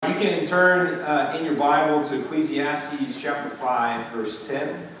You can turn in your Bible to Ecclesiastes chapter 5, verse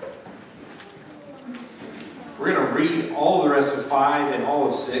 10. We're going to read all the rest of 5 and all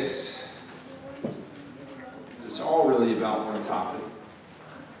of 6. It's all really about one topic.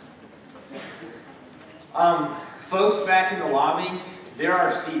 Folks back in the lobby, there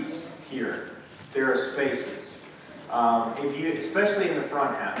are seats here. There are spaces. Especially in the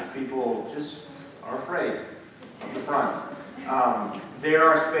front half, people just are afraid of the front. There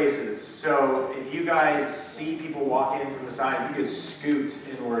are spaces. So if you guys see people walk in from the side, you could scoot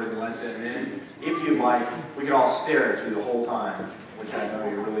inward and let them in. If you'd like, we could all stare at you the whole time, which I know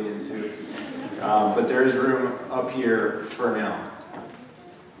you're really into. But there is room up here for now.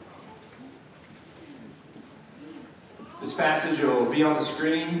 This passage will be on the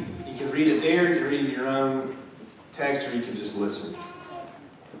screen. You can read it there, you can read it in your own text, or you can just listen.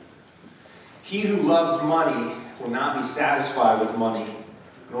 He who loves money will not be satisfied with money,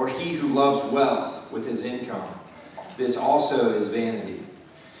 nor he who loves wealth with his income. This also is vanity.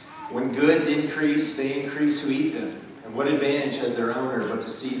 When goods increase, they increase who eat them. And what advantage has their owner but to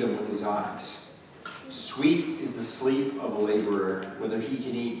see them with his eyes? Sweet is the sleep of a laborer, whether he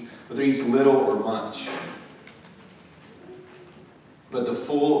eats little or much. But the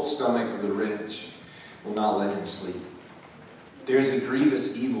full stomach of the rich will not let him sleep. There is a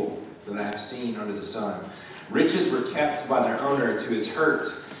grievous evil that I have seen under the sun. Riches were kept by their owner to his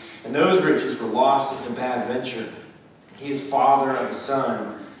hurt, and those riches were lost in a bad venture. He is father of a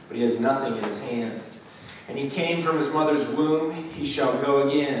son, but he has nothing in his hand. And he came from his mother's womb, he shall go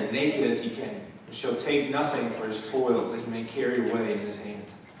again, naked as he came, and shall take nothing for his toil that he may carry away in his hand.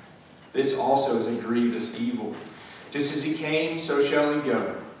 This also is a grievous evil. Just as he came, so shall he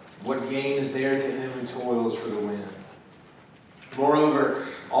go. What gain is there to him who toils for the wind? Moreover,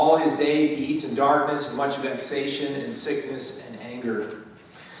 all his days he eats in darkness, and much vexation, and sickness, and anger.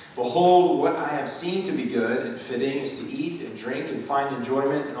 Behold, what I have seen to be good and fitting is to eat and drink and find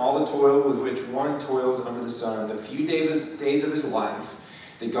enjoyment in all the toil with which one toils under the sun, the few days of his life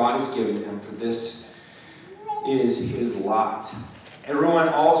that God has given him, for this is his lot. Everyone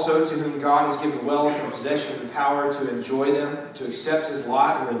also to whom God has given wealth and possession and power to enjoy them, to accept his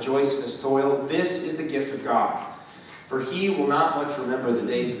lot and rejoice in his toil, this is the gift of God. For he will not much remember the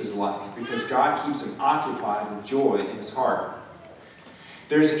days of his life, because God keeps him occupied with joy in his heart.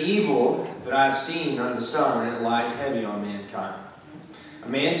 There's an evil that I have seen under the sun, and it lies heavy on mankind. A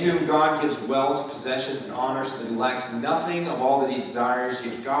man to whom God gives wealth, possessions, and honor, so that he lacks nothing of all that he desires,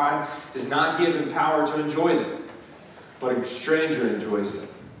 yet God does not give him power to enjoy them, but a stranger enjoys them.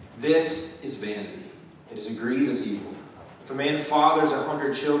 This is vanity. It is a grievous evil. If a man fathers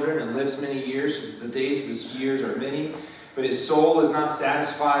 100 children and lives many years, the days of his years are many, but his soul is not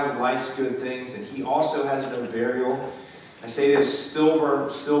satisfied with life's good things, and he also has no burial, I say that a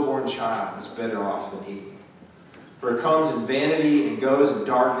stillborn child is better off than he. For it comes in vanity and goes in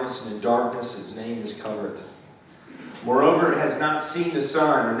darkness, and in darkness its name is covered. Moreover, it has not seen the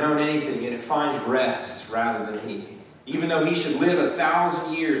sun or known anything, and it finds rest rather than he. Even though he should live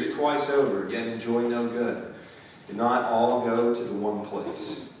 1,000 years twice over, yet enjoy no good. Do not all go to the one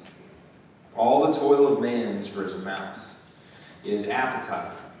place. All the toil of man is for his mouth. His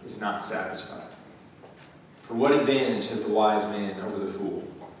appetite is not satisfied. For what advantage has the wise man over the fool?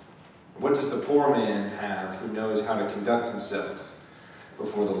 What does the poor man have who knows how to conduct himself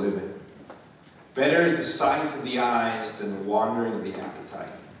before the living? Better is the sight of the eyes than the wandering of the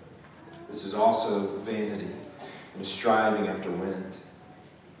appetite. This is also vanity and striving after wind.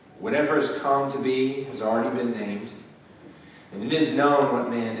 Whatever has come to be has already been named, and it is known what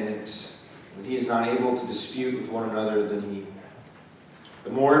man is, but he is not able to dispute with one another than he.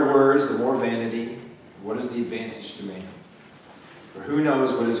 The more it words, the more vanity. What is the advantage to man? For who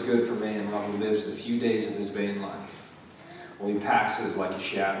knows what is good for man while he lives the few days of his vain life? While he passes like a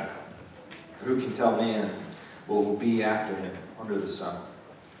shadow. Who can tell man what will be after him under the sun?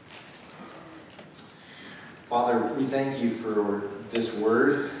 Father, we thank you for this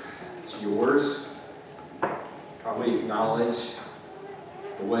word. It's yours. God, we acknowledge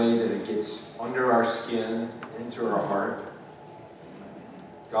the way that it gets under our skin, into our heart.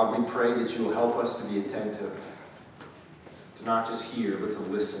 God, we pray that you will help us to be attentive, to not just hear, but to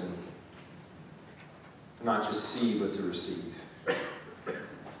listen, to not just see, but to receive.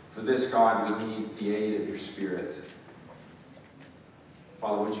 For this, God, we need the aid of your Spirit.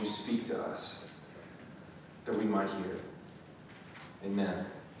 Father, would you speak to us that we might hear? Amen.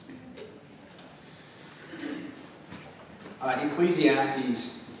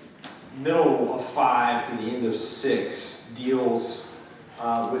 Ecclesiastes, middle of 5 to the end of 6, deals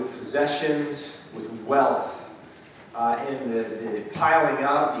with possessions, with wealth, in the piling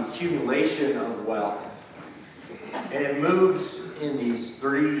up, the accumulation of wealth. And it moves in these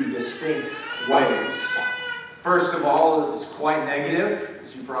three distinct ways. First of all, it's quite negative,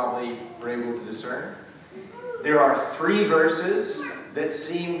 as you probably were able to discern. There are three verses that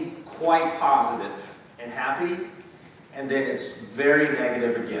seem quite positive and happy, and then it's very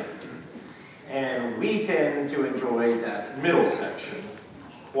negative again. And we tend to enjoy that middle section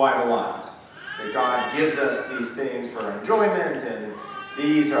quite a lot. That God gives us these things for our enjoyment, and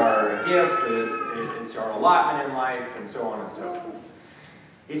these are a gift, it's our allotment in life, and so on and so forth.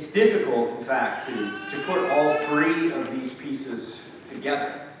 It's difficult, in fact, to put all three of these pieces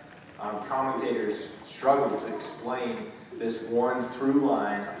together. Commentators struggle to explain this one through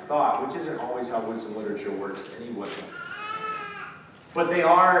line of thought, which isn't always how wisdom literature works anyway. But they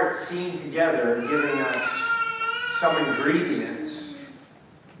are seen together, giving us some ingredients,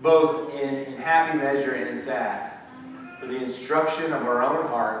 both in happy measure and in sad, for the instruction of our own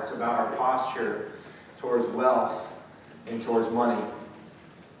hearts about our posture towards wealth and towards money.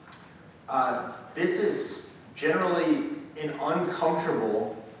 This is generally an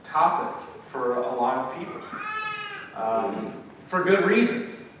uncomfortable topic for a lot of people, for good reason.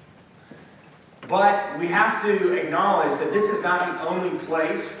 But we have to acknowledge that this is not the only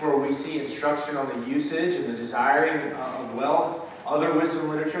place where we see instruction on the usage and the desiring of wealth. Other wisdom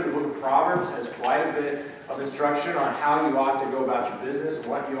literature, the book of Proverbs, has quite a bit of instruction on how you ought to go about your business and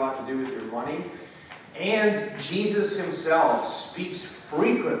what you ought to do with your money. And Jesus himself speaks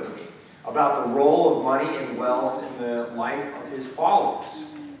frequently about the role of money and wealth in the life of his followers.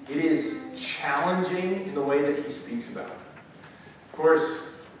 It is challenging in the way that he speaks about it. Of course,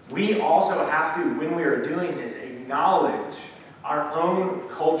 we also have to, when we are doing this, acknowledge our own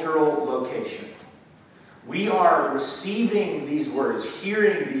cultural location. We are receiving these words,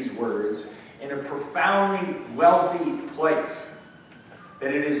 hearing these words in a profoundly wealthy place.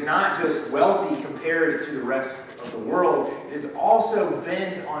 That it is not just wealthy compared to the rest of the world, it is also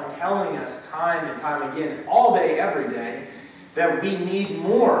bent on telling us time and time again, all day, every day, that we need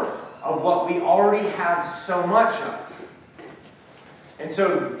more of what we already have so much of. And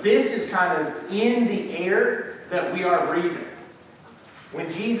so this is kind of in the air that we are breathing. When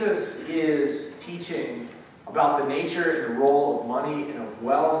Jesus is teaching about the nature and the role of money and of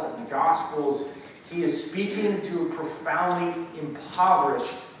wealth in the Gospels, he is speaking to a profoundly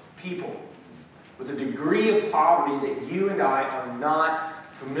impoverished people with a degree of poverty that you and I are not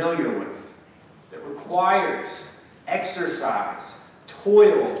familiar with, that requires exercise,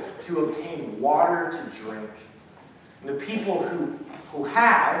 toil to obtain water to drink. And the people who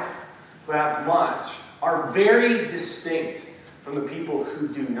have much, are very distinct from the people who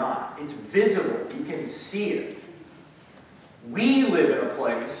do not. It's visible. You can see it. We live in a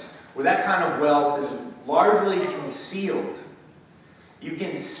place where that kind of wealth is largely concealed. You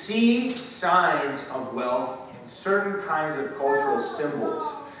can see signs of wealth in certain kinds of cultural symbols.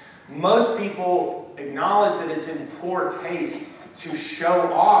 Most people acknowledge that it's in poor taste to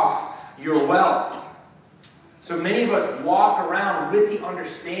show off your wealth. So many of us walk around with the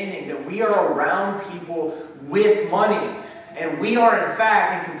understanding that we are around people with money. And we are, in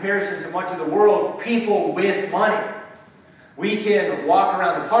fact, in comparison to much of the world, people with money. We can walk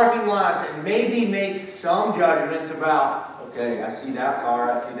around the parking lots and maybe make some judgments about, okay, I see that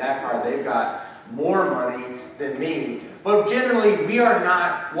car, they've got more money than me. But generally, we are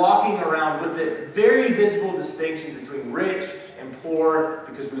not walking around with the very visible distinctions between rich and poor,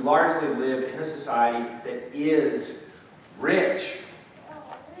 because we largely live in a society that is rich.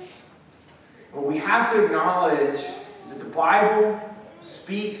 What we have to acknowledge is that the Bible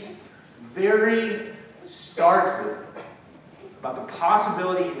speaks very starkly about the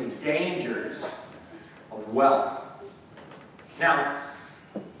possibility and the dangers of wealth. Now,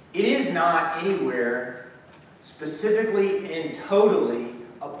 it is not anywhere specifically and totally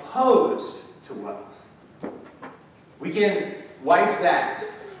opposed to wealth. We can wipe that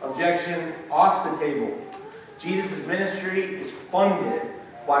objection off the table. Jesus' ministry is funded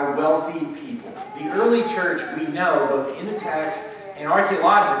by wealthy people. The early church, we know, both in the text and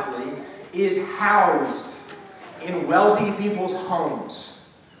archaeologically, is housed in wealthy people's homes.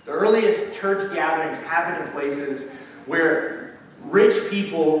 The earliest church gatherings happened in places where rich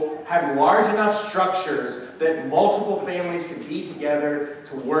people had large enough structures that multiple families could be together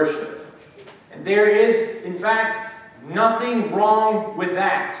to worship. And there is, in fact, nothing wrong with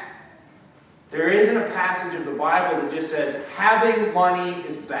that. There isn't a passage of the Bible that just says having money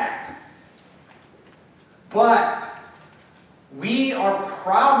is bad. But we are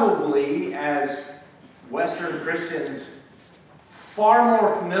probably, as Western Christians, far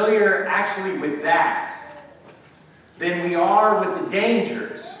more familiar actually with that than we are with the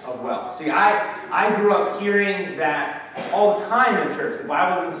dangers of wealth. See, I grew up hearing that all the time in church. The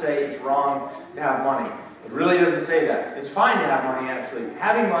Bible doesn't say it's wrong to have money. It really doesn't say that. It's fine to have money, actually.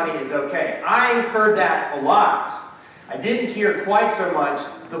 Having money is okay. I heard that a lot. I didn't hear quite so much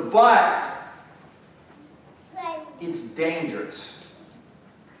the but. It's dangerous.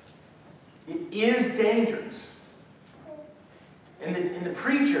 It is dangerous. And the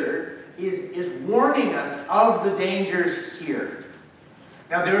preacher is warning us of the dangers here.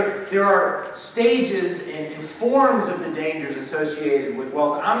 Now, there are stages and forms of the dangers associated with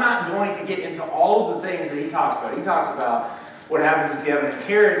wealth. I'm not going to get into all of the things that he talks about. He talks about what happens if you have an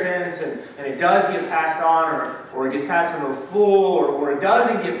inheritance and it does get passed on, or it gets passed on to a fool, or it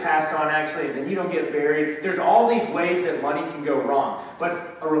doesn't get passed on actually, and then you don't get buried. There's all these ways that money can go wrong.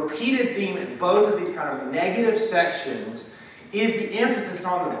 But a repeated theme in both of these kind of negative sections is the emphasis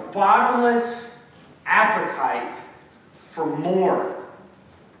on the bottomless appetite for more.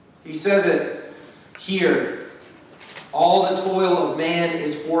 He says it here. All the toil of man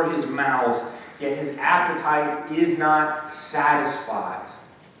is for his mouth, yet his appetite is not satisfied.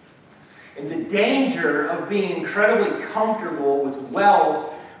 And the danger of being incredibly comfortable with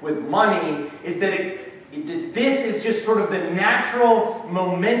wealth, with money, is that this is just sort of the natural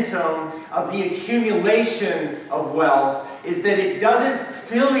momentum of the accumulation of wealth, is that it doesn't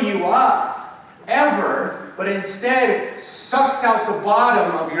fill you up ever, but instead sucks out the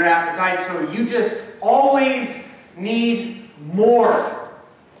bottom of your appetite, so you just always need more.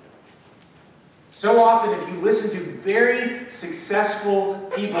 So often, if you listen to very successful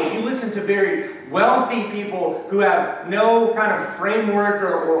people, if you listen to very wealthy people who have no kind of framework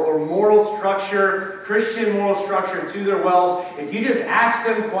or moral structure, Christian moral structure to their wealth, if you just ask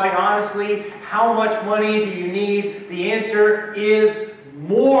them quite honestly, how much money do you need? The answer is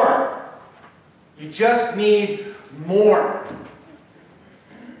more. You just need more.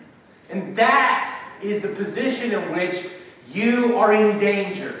 And that is the position in which you are in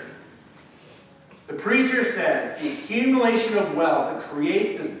danger. The preacher says the accumulation of wealth that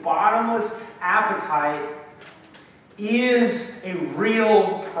creates this bottomless appetite is a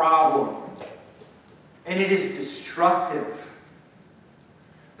real problem. And it is destructive.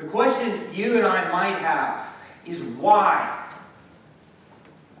 The question you and I might have is why?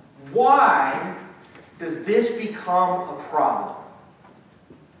 Why does this become a problem?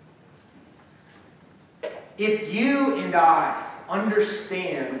 If you and I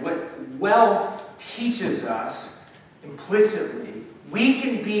understand what wealth teaches us implicitly, we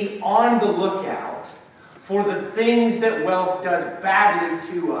can be on the lookout for the things that wealth does badly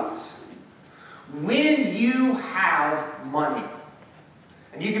to us. When you have money,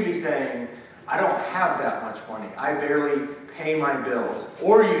 and you can be saying, I don't have that much money. I barely pay my bills.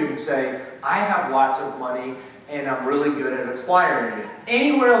 Or you can say, I have lots of money and I'm really good at acquiring it.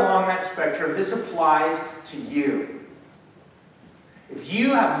 Anywhere along that spectrum, this applies to you. If you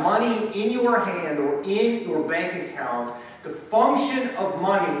have money in your hand or in your bank account, the function of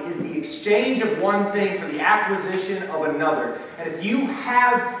money is the exchange of one thing for the acquisition of another. And if you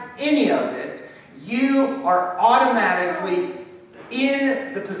have any of it, you are automatically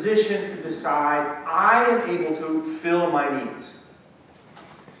in the position to decide, I am able to fill my needs.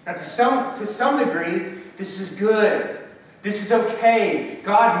 Now, to some degree, this is good. This is okay.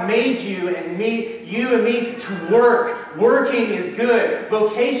 God made you and me to work. Working is good.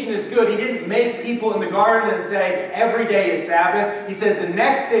 Vocation is good. He didn't make people in the garden and say, every day is Sabbath. He said the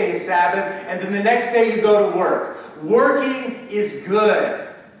next day is Sabbath, and then the next day you go to work. Working is good.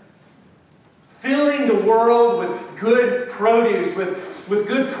 Filling the world with good produce, with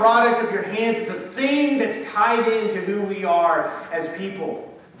good product of your hands, it's a thing that's tied into who we are as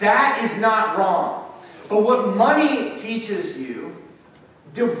people. That is not wrong. But what money teaches you,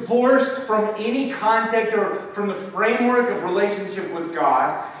 divorced from any context or from the framework of relationship with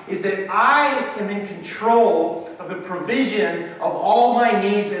God, is that I am in control of the provision of all my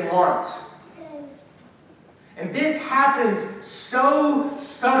needs and wants. And this happens so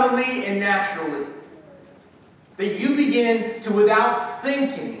subtly and naturally that you begin to, without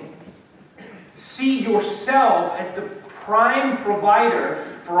thinking, see yourself as the prime provider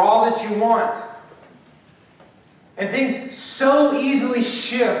for all that you want. And things so easily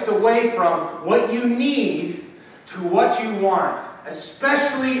shift away from what you need to what you want,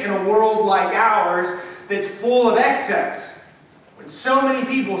 especially in a world like ours that's full of excess. When so many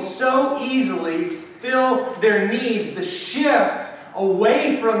people so easily fill their needs, the shift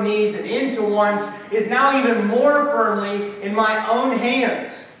away from needs and into wants is now even more firmly in my own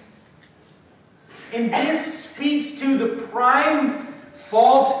hands. And this speaks to the prime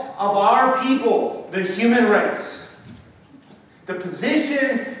fault of our people, the human race. The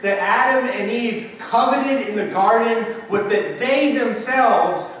position that Adam and Eve coveted in the garden was that they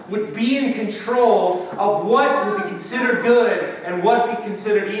themselves would be in control of what would be considered good and what would be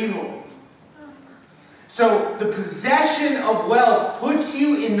considered evil. So the possession of wealth puts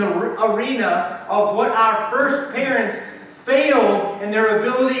you in the arena of what our first parents failed in their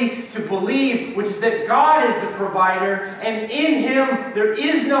ability to believe, which is that God is the provider, and in Him there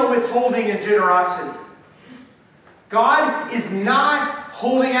is no withholding and generosity. God is not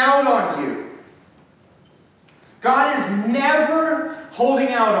holding out on you. God is never holding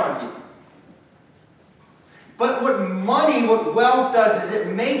out on you. But what wealth does is it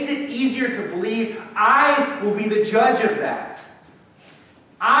makes it easier to believe I will be the judge of that.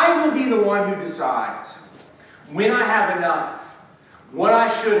 I will be the one who decides when I have enough, what I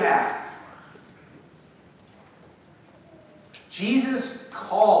should have. Jesus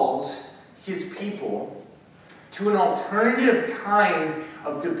calls His people to an alternative kind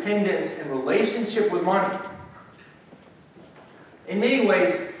of dependence and relationship with money. In many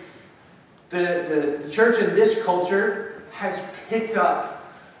ways, the church in this culture has picked up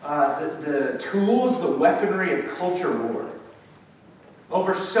the tools, the weaponry of culture war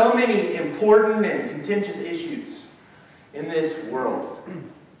over so many important and contentious issues in this world.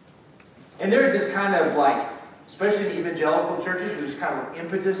 And there's this kind of especially in evangelical churches, there's this kind of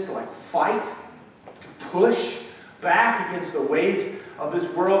impetus to fight, to push back against the ways of this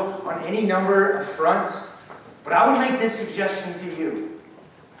world on any number of fronts. But I would make this suggestion to you.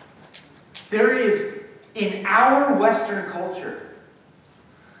 There is, in our Western culture,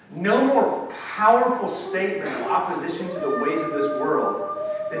 no more powerful statement of opposition to the ways of this world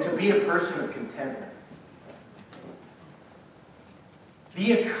than to be a person of contentment.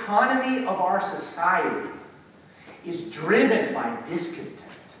 The economy of our society is driven by discontent.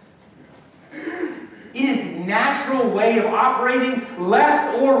 It is the natural way of operating,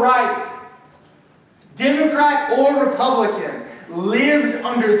 left or right. Democrat or Republican lives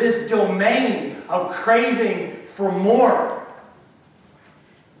under this domain of craving for more.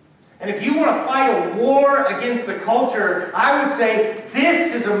 And if you want to fight a war against the culture, I would say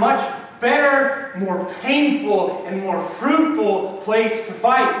this is a much better, more painful, and more fruitful place to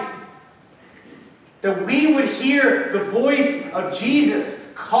fight. That we would hear the voice of Jesus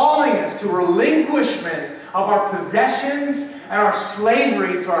calling us to relinquishment of our possessions and our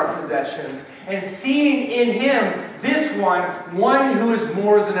slavery to our possessions, and seeing in Him this one who is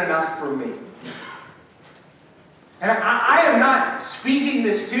more than enough for me. And I am not speaking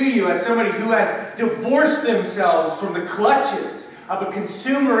this to you as somebody who has divorced themselves from the clutches of a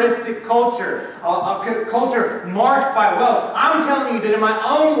consumeristic culture, a culture marked by wealth. I'm telling you that in my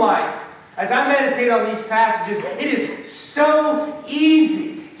own life, as I meditate on these passages, it is so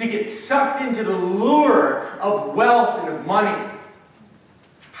easy to get sucked into the lure of wealth and of money.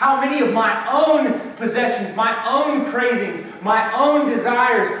 How many of my own possessions, my own cravings, my own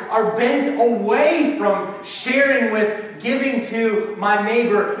desires are bent away from sharing with, giving to my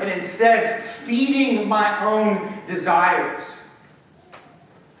neighbor, and instead feeding my own desires.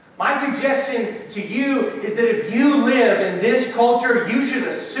 My suggestion to you is that if you live in this culture, you should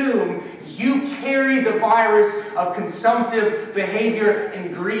assume you carry the virus of consumptive behavior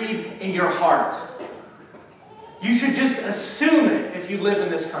and greed in your heart. You should just assume it if you live in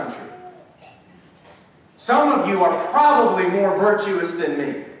this country. Some of you are probably more virtuous than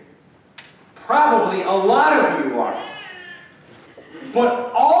me. Probably a lot of you are.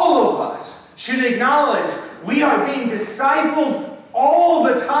 But all of us should acknowledge we are being discipled all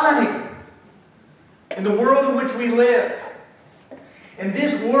the time in the world in which we live. In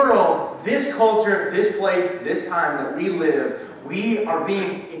this world, this culture, this place, this time that we live, we are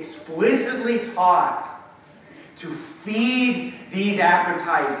being explicitly taught to feed these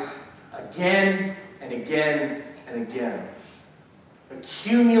appetites again and again and again.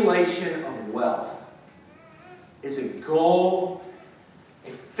 Accumulation of wealth is a goal,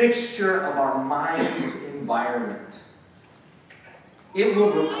 a fixture of our mind's environment. It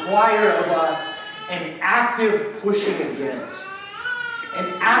will require of us an active pushing against,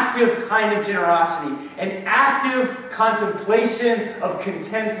 an active kind of generosity, an active contemplation of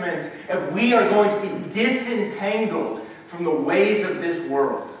contentment if we are going to be disentangled from the ways of this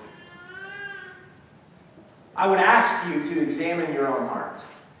world. I would ask you to examine your own heart.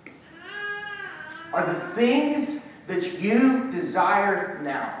 Are the things that you desire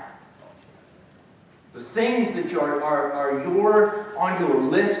now, the things that are on your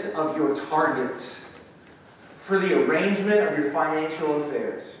list of your targets for the arrangement of your financial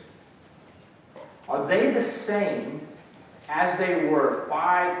affairs, are they the same as they were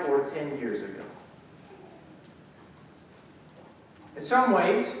 5 or 10 years ago? In some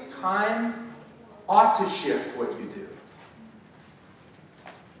ways, time ought to shift what you do.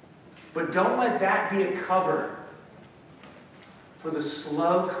 But don't let that be a cover for the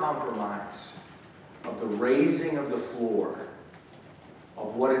slow compromise of the raising of the floor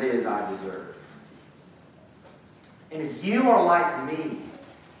of what it is I deserve. And if you are like me,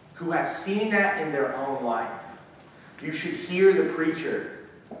 who has seen that in their own life, you should hear the preacher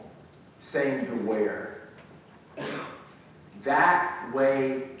saying, beware. That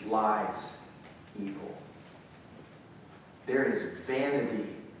way lies evil. There is vanity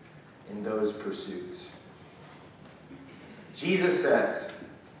in those pursuits. Jesus says,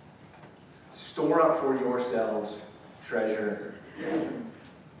 store up for yourselves treasure in heaven.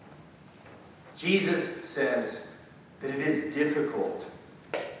 Jesus says that it is difficult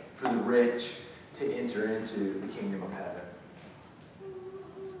for the rich to enter into the kingdom of heaven.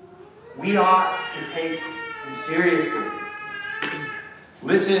 We ought to take him seriously.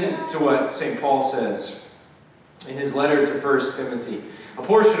 Listen to what St. Paul says in his letter to 1 Timothy, a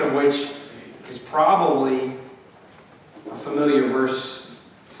portion of which is probably a familiar verse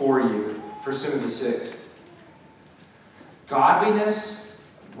for you, 1 Timothy 6. Godliness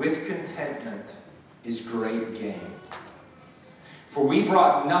with contentment is great gain. For we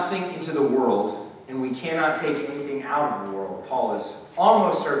brought nothing into the world, and we cannot take anything out of the world. Paul is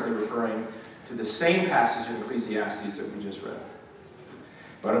almost certainly referring to the same passage in Ecclesiastes that we just read.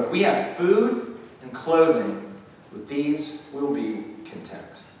 But if we have food and clothing, with these we'll be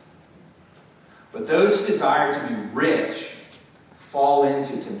content. But those who desire to be rich fall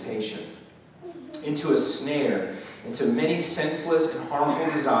into temptation, into a snare, into many senseless and harmful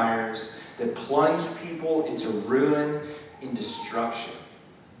desires that plunge people into ruin and destruction.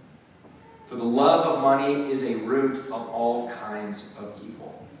 For the love of money is a root of all kinds of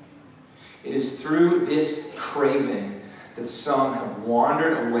evil. It is through this craving that some have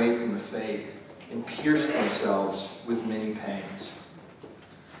wandered away from the faith and pierced themselves with many pangs.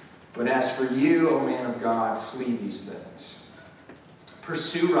 But as for you, O man of God, flee these things.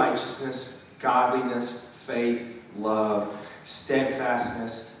 Pursue righteousness, godliness, faith, love,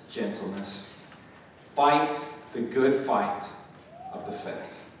 steadfastness, gentleness. Fight the good fight of the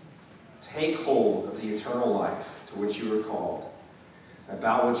faith. Take hold of the eternal life to which you were called, and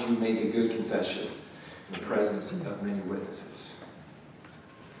about which you made the good confession in the presence of many witnesses.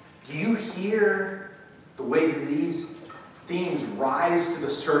 Do you hear the way that these themes rise to the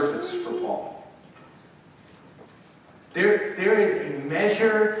surface for Paul? There is a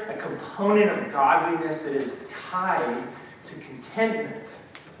measure, a component of godliness that is tied to contentment.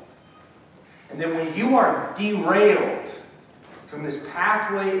 And then when you are derailed from this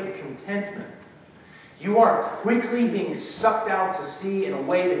pathway of contentment, you are quickly being sucked out to sea in a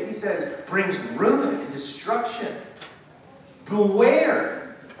way that he says brings ruin and destruction.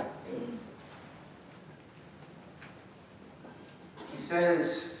 Beware. He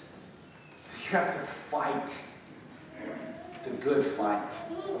says you have to fight the good fight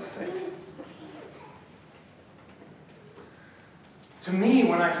of faith. To me,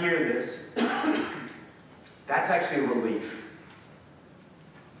 when I hear this, that's actually a relief.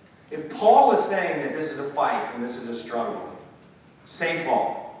 If Paul is saying that this is a fight and this is a struggle, St.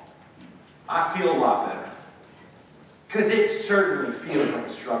 Paul, I feel a lot better. Because it certainly feels like a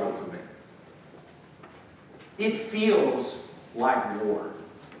struggle to me. It feels like war.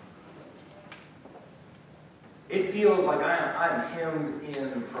 It feels like I'm hemmed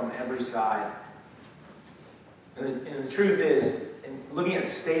in from every side. And the truth is, in looking at the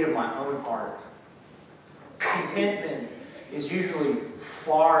state of my own heart, contentment is usually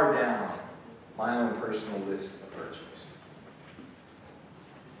far down my own personal list of virtues.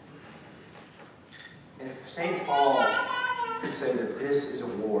 And if St. Paul could say that this is a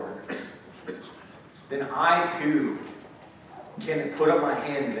war, then I too can put up my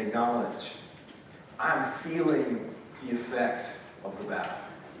hand and acknowledge I'm feeling the effects of the battle.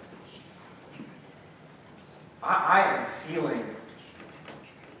 I am feeling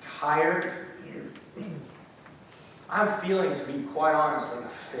tired. I'm feeling, to be quite honest, like a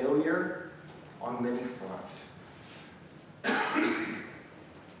failure on many fronts.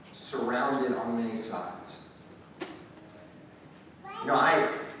 Surrounded on many sides. You know,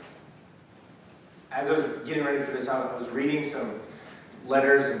 as I was getting ready for this, I was reading some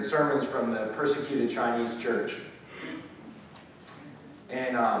letters and sermons from the persecuted Chinese church.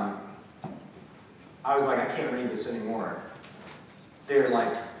 And I was like, I can't read this anymore. They're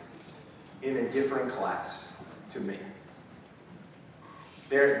like in a different class to me.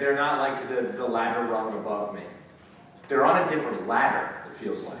 They're not like the ladder rung above me. They're on a different ladder, it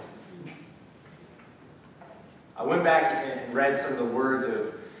feels like. I went back and read some of the words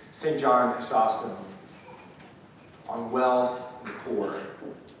of St. John Chrysostom on wealth and the poor.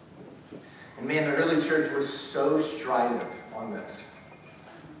 And man, the early church was so strident on this.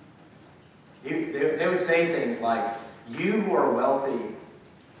 They would say things like, you who are wealthy,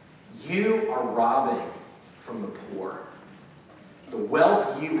 you are robbing from the poor. The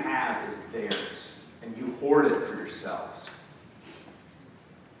wealth you have is theirs, and you hoard it for yourselves.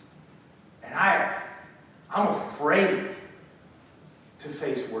 And I'm afraid to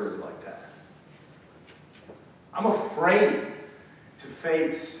face words like that. I'm afraid to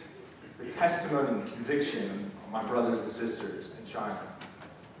face the testimony and the conviction of my brothers and sisters in China.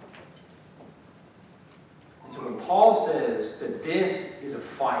 And so when Paul says that this is a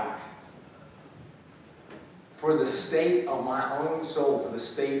fight for the state of my own soul, for the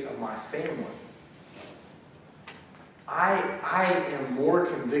state of my family, I am more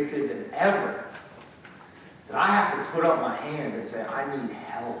convicted than ever that I have to put up my hand and say, I need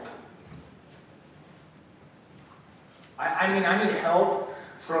help. I need help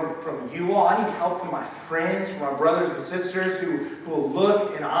from you all. I need help from my friends, from my brothers and sisters who will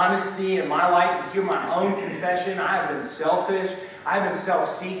look in honesty in my life and hear my own confession. I have been selfish. I've been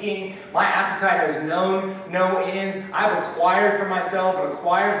self-seeking. My appetite has known no ends. I've acquired for myself and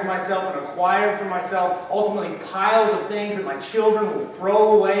acquired for myself and acquired for myself, ultimately piles of things that my children will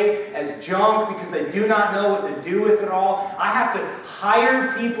throw away as junk because they do not know what to do with it all. I have to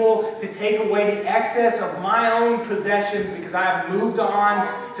hire people to take away the excess of my own possessions because I have moved on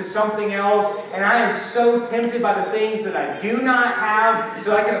to something else, and I am so tempted by the things that I do not have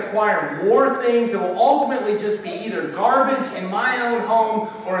so I can acquire more things that will ultimately just be either garbage in my own home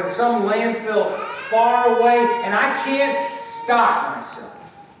or in some landfill far away, and I can't stop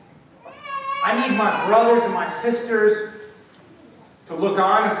myself. I need my brothers and my sisters to look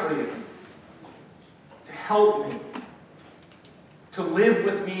honestly at me, to help me, to live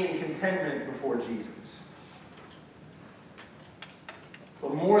with me in contentment before Jesus.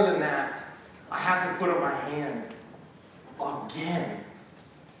 But more than that, I have to put up my hand again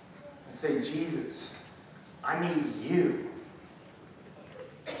and say, Jesus, I need you.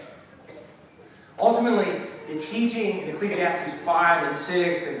 Ultimately, the teaching in Ecclesiastes 5 and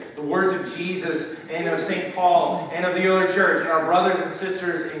 6 and the words of Jesus and of St. Paul and of the early church and our brothers and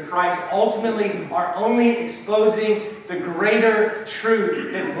sisters in Christ ultimately are only exposing the greater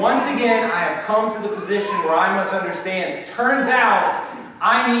truth that once again I have come to the position where I must understand. It turns out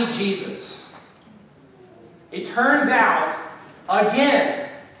I need Jesus. It turns out again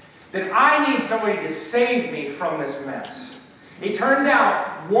that I need somebody to save me from this mess. It turns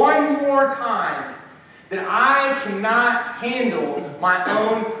out one more time that I cannot handle my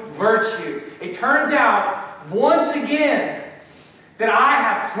own virtue. It turns out once again that I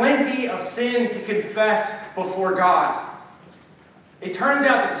have plenty of sin to confess before God. It turns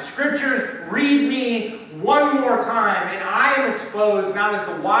out that the Scriptures read me one more time, and I am exposed not as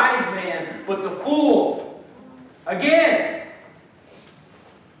the wise man, but the fool. Again.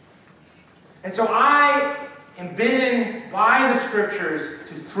 And so I am bidden by the Scriptures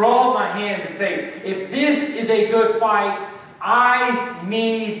to throw up my hands and say, if this is a good fight, I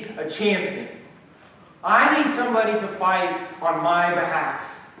need a champion. I need somebody to fight on my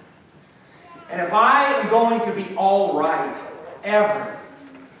behalf. And if I am going to be all right ever,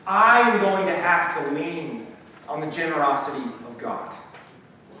 I am going to have to lean on the generosity of God.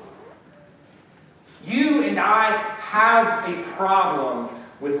 You and I have a problem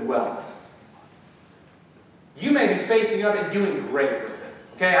with wealth. You may be facing up and doing great with it.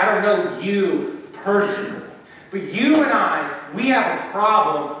 Okay, I don't know you personally. But you and I, we have a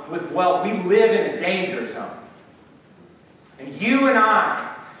problem with wealth. We live in a danger zone. And you and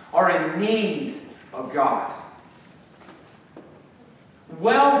I are in need of God.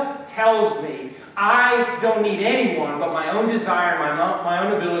 Wealth tells me I don't need anyone but my own desire, my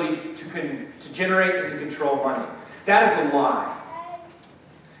own ability to generate and to control money. That is a lie.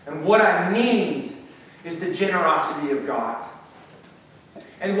 And what I need is the generosity of God.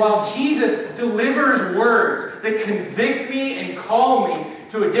 And while Jesus delivers words that convict me and call me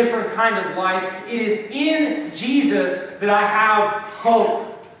to a different kind of life, it is in Jesus that I have hope.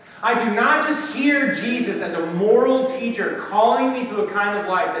 I do not just hear Jesus as a moral teacher calling me to a kind of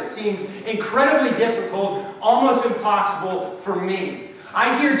life that seems incredibly difficult, almost impossible for me.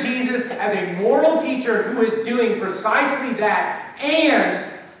 I hear Jesus as a moral teacher who is doing precisely that, and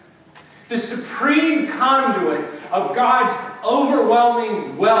the supreme conduit of God's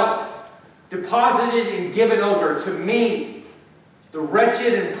overwhelming wealth deposited and given over to me, the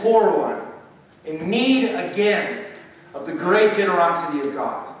wretched and poor one, in need again of the great generosity of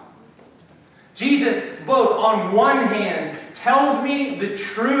God. Jesus both on one hand tells me the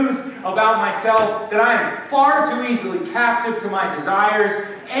truth about myself, that I am far too easily captive to my desires,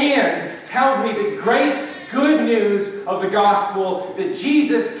 and tells me the great good news of the gospel that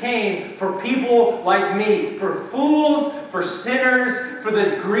Jesus came for people like me, for fools, for sinners, for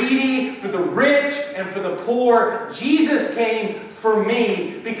the greedy, for the rich, and for the poor. Jesus came for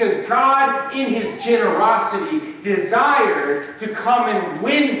me because God, in His generosity, desired to come and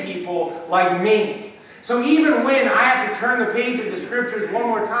win people like me. So even when I have to turn the page of the Scriptures one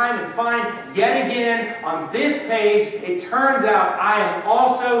more time and find yet again on this page, it turns out I am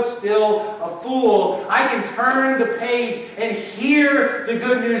also still a fool. I can turn the page and hear the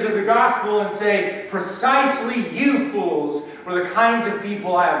good news of the gospel and say, precisely you fools were the kinds of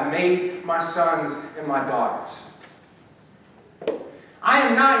people I have made my sons and my daughters. I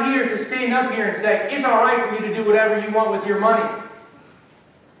am not here to stand up here and say, it's all right for you to do whatever you want with your money.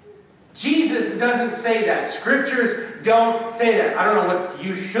 Jesus doesn't say that. Scriptures don't say that. I don't know what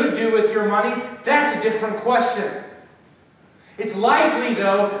you should do with your money. That's a different question. It's likely,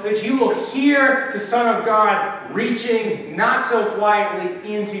 though, that you will hear the Son of God reaching not so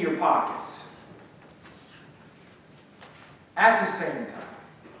quietly into your pockets. At the same time,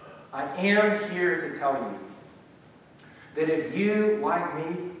 I am here to tell you that if you, like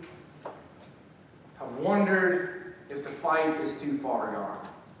me, have wondered if the fight is too far gone,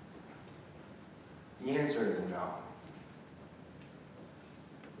 the answer is no.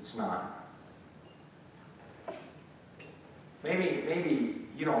 It's not. Maybe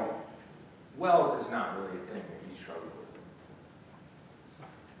you don't, wealth is not really a thing that you struggle with.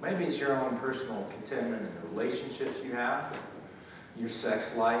 Maybe it's your own personal contentment in the relationships you have, your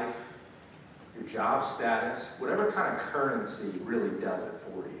sex life, your job status, whatever kind of currency really does it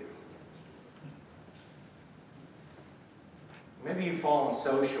for you. Maybe you've fallen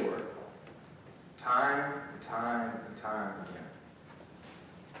so short, time and time and time again.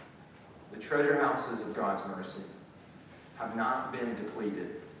 The treasure houses of God's mercy have not been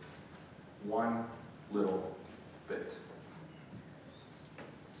depleted one little bit.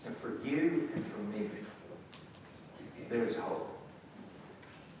 And for you and for me, there's hope.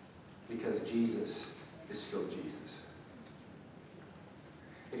 Because Jesus is still Jesus.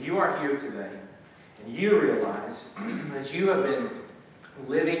 If you are here today and you realize that you have been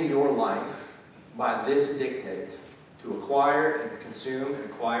living your life by this dictate, to acquire and consume and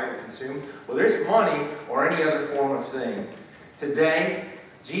acquire and consume, whether it's money or any other form of thing, today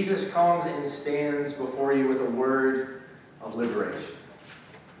Jesus comes and stands before you with a word of liberation.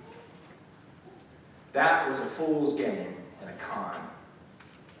 That was a fool's game and a con.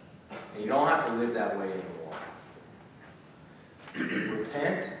 And you don't have to live that way anymore.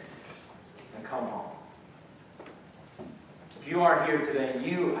 Repent and come home. If you are here today and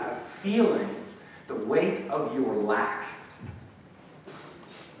you are feeling the weight of your lack,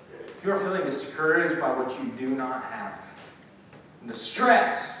 if you are feeling discouraged by what you do not have, and the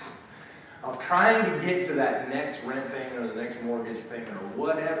stress of trying to get to that next rent payment or the next mortgage payment or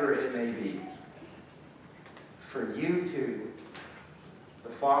whatever it may be, for you too,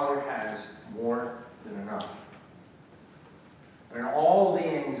 the Father has more than enough. And all the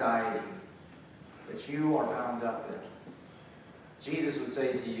anxiety that you are bound up in, Jesus would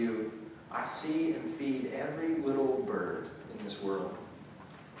say to you, I see and feed every little bird in this world.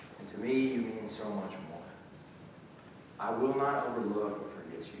 And to me, you mean so much more. I will not overlook or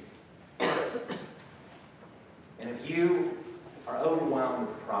forget you. And if you are overwhelmed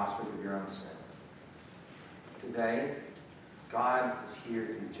with the prospect of your own sin, today, God is here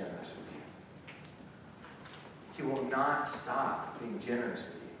to be generous with you. He will not stop being generous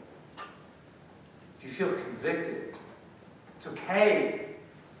with you. If you feel convicted, it's okay.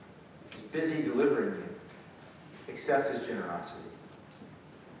 He's busy delivering you. Accept His generosity.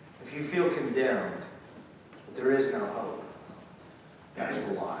 If you feel condemned, that there is no hope, that is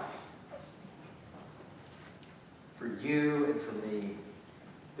a lie. For you and for me,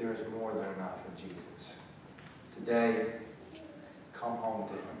 there is more than enough in Jesus. Today, come home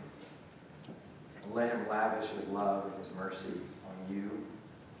to Him. And let Him lavish His love and His mercy on you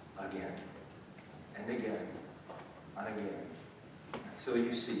again and again and again until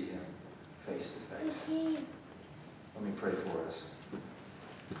you see Him face to face. Let me pray for us.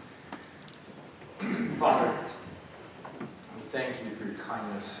 Father, we thank you for your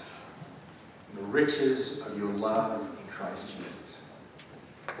kindness and the riches of your love in Christ Jesus.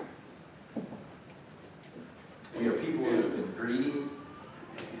 We are people who have been greedy, who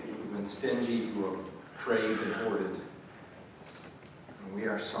have been stingy, who have craved and hoarded. And we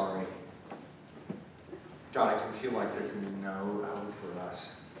are sorry. God, I can feel like there can be no hope for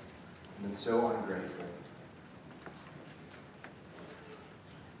us and been so ungrateful.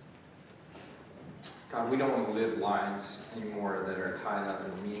 God, we don't want to live lives anymore that are tied up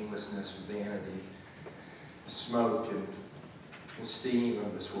in meaninglessness, vanity, smoke, and steam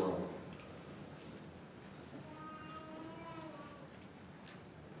of this world.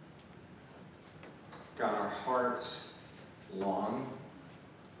 God, our hearts long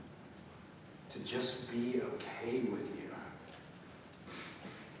to just be okay with you.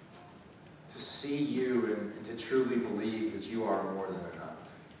 To see you and to truly believe that you are more than enough.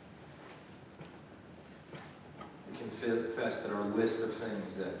 We confess that our list of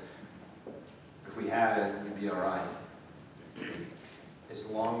things that if we had it, we'd be all right, is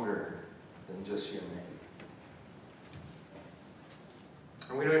longer than just your name.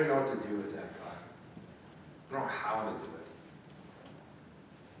 And we don't even know what to do with that, God. We don't know how to do it.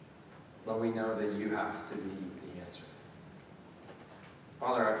 But we know that you have to be the answer.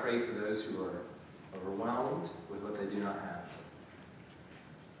 Father, I pray for those who are overwhelmed with what they do not have.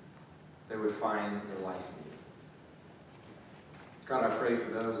 They would find their life in you. God, I pray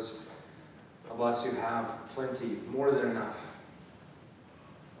for those of us who have plenty, more than enough.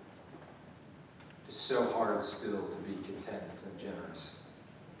 It's so hard still to be content and generous.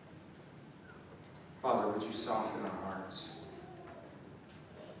 Father, would you soften our hearts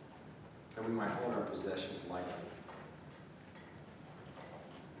that we might hold our possessions lightly.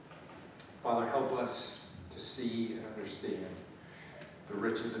 Father, help us to see and understand the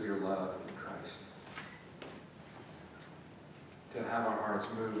riches of your love in Christ. To have our hearts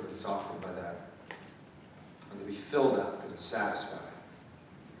moved and softened by that. And to be filled up and satisfied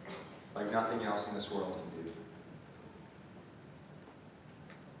like nothing else in this world can do.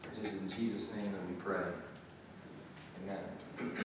 It is in Jesus' name that we pray. Amen.